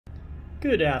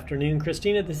Good afternoon,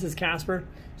 Christina. This is Casper.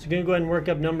 So we're going to go ahead and work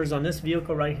up numbers on this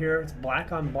vehicle right here. It's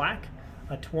black on black,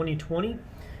 a 2020.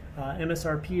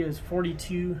 MSRP is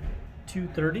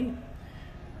 $42,230.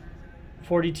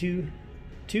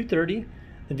 $42,230.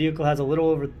 The vehicle has a little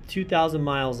over 2,000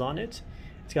 miles on it.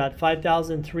 It's got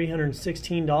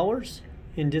 $5,316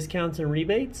 in discounts and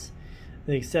rebates.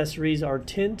 The accessories are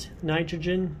tint,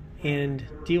 nitrogen, and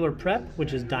dealer prep,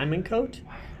 which is diamond coat.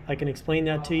 I can explain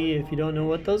that to you if you don't know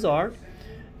what those are.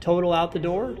 Total out the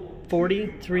door,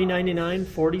 $40,399,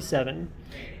 $47.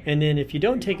 And then if you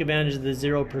don't take advantage of the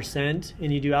 0%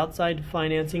 and you do outside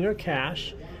financing or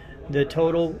cash, the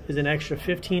total is an extra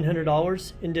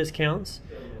 $1,500 in discounts,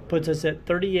 puts us at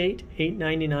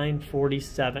 $38,899,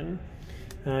 $47.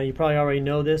 You probably already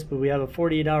know this, but we have a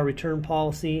 48-hour return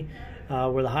policy.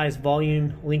 We're the highest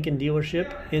volume Lincoln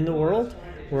dealership in the world.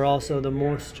 We're also the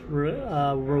most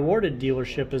rewarded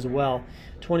dealership as well.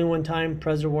 21-time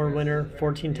President Award winner,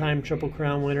 14-time Triple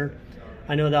Crown winner.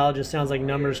 I know that all just sounds like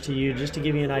numbers to you. Just to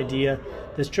give you an idea,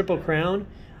 this Triple Crown,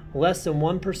 less than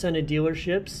 1% of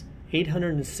dealerships,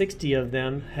 860 of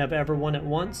them have ever won it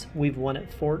once. We've won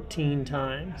it 14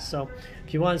 times. So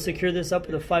if you want to secure this up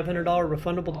with a $500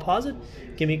 refundable deposit,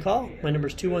 give me a call. My number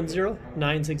is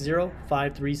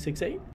 210-960-5368.